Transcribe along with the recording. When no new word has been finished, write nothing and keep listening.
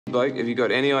bloke, have you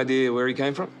got any idea where he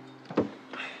came from?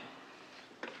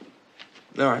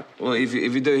 All right, well, if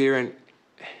you do hear any...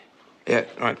 Yeah,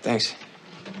 all right, thanks.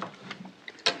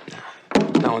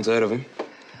 No one's heard of him.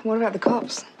 What about the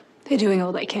cops? They're doing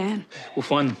all they can. We'll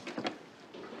find them.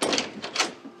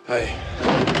 Hey,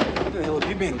 where the hell have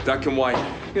you been? Duck and wait.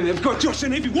 Yeah, they've got Josh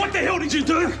and Evie. What the hell did you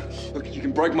do? Look, you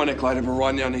can break my neck later, but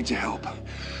right now I need your help.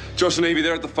 Josh and Evie,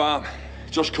 they're at the farm.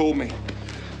 Josh called me.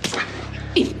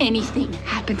 If anything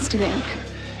happens to them...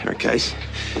 Okay,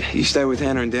 you stay with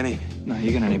Hannah and Denny. No,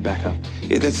 you're gonna need backup.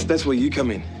 Yeah, that's where you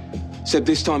come in. Except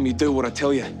this time you do what I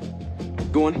tell you.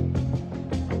 Go on.